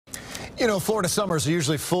You know, Florida summers are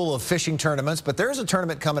usually full of fishing tournaments, but there's a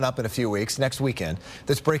tournament coming up in a few weeks, next weekend,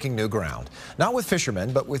 that's breaking new ground. Not with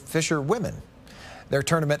fishermen, but with fisher women. Their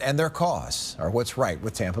tournament and their cause are what's right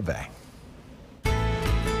with Tampa Bay.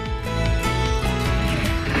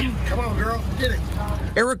 Come on, girl, get it.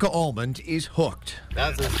 Erica Almond is hooked.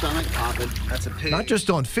 That's a stomach popping. That's a pig. Not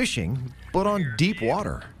just on fishing, but on deep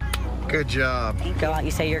water. Good job. You go out,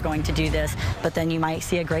 you say you're going to do this, but then you might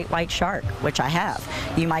see a great white shark, which I have.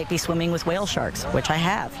 You might be swimming with whale sharks, which I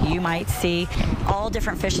have. You might see all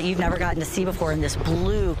different fish that you've never gotten to see before in this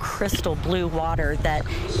blue, crystal blue water that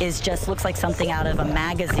looks like something out of a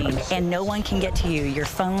magazine, and no one can get to you. Your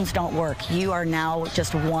phones don't work. You are now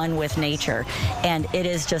just one with nature, and it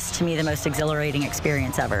is just, to me, the most exhilarating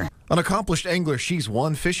experience ever. An accomplished angler, she's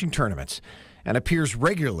won fishing tournaments and appears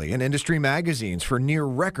regularly in industry magazines for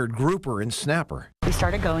near-record grouper and snapper. We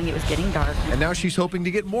started going, it was getting dark. And now she's hoping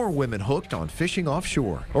to get more women hooked on fishing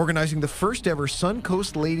offshore, organizing the first ever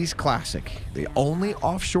Suncoast Ladies Classic, the only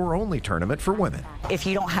offshore-only tournament for women. If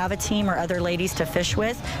you don't have a team or other ladies to fish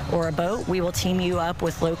with or a boat, we will team you up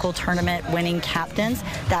with local tournament winning captains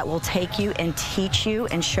that will take you and teach you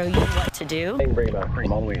and show you what to do. Bring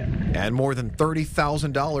them all the way in. And more than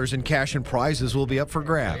 $30,000 in cash and prizes will be up for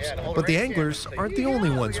grabs. But the anglers aren't the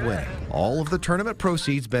only ones winning. All of the tournament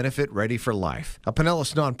proceeds benefit Ready for Life, a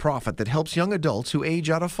Pinellas nonprofit that helps young adults who age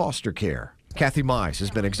out of foster care. Kathy Mize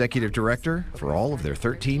has been executive director for all of their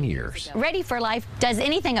 13 years. Ready for Life does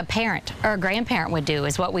anything a parent or a grandparent would do,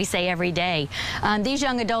 is what we say every day. These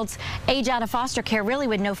young adults age out of foster care really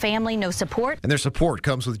with no family, no support. And their support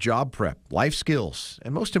comes with job prep, life skills,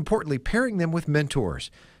 and most importantly, pairing them with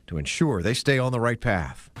mentors to ensure they stay on the right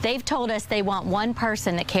path. They've told us they want one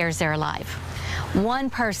person that cares they're alive. One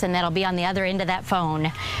person that'll be on the other end of that phone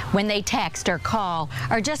when they text or call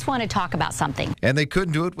or just want to talk about something. And they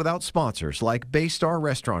couldn't do it without sponsors like Baystar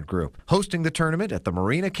Restaurant Group, hosting the tournament at the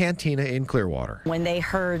Marina Cantina in Clearwater. When they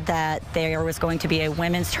heard that there was going to be a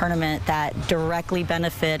women's tournament that directly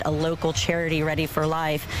benefit a local charity, Ready for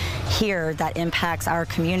Life, here that impacts our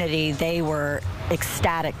community, they were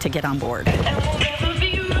ecstatic to get on board.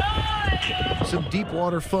 Some deep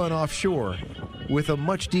water fun offshore with a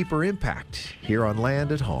much deeper impact here on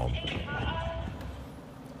land at home.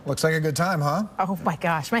 Looks like a good time, huh? Oh my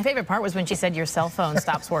gosh. My favorite part was when she said your cell phone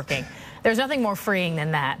stops working. There's nothing more freeing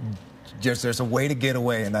than that. Just there's a way to get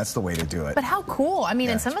away, and that's the way to do it. But how cool. I mean,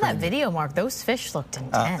 Yeah, in some it's of that pretty video, Mark, those fish looked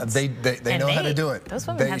intense. They know how to do it. Those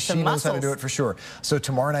women have some She knows how to muscles. do it for sure. So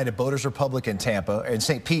tomorrow night at Boaters Republic in Tampa, in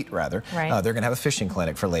St. Pete, rather, Right. they're going to have a fishing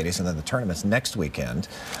clinic for ladies, and then the tournament's next weekend.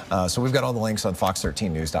 So we've got all the links on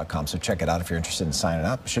fox13news.com, so check it out if you're interested in signing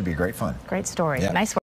up. It should be great fun. Great story. Yeah. Nice work.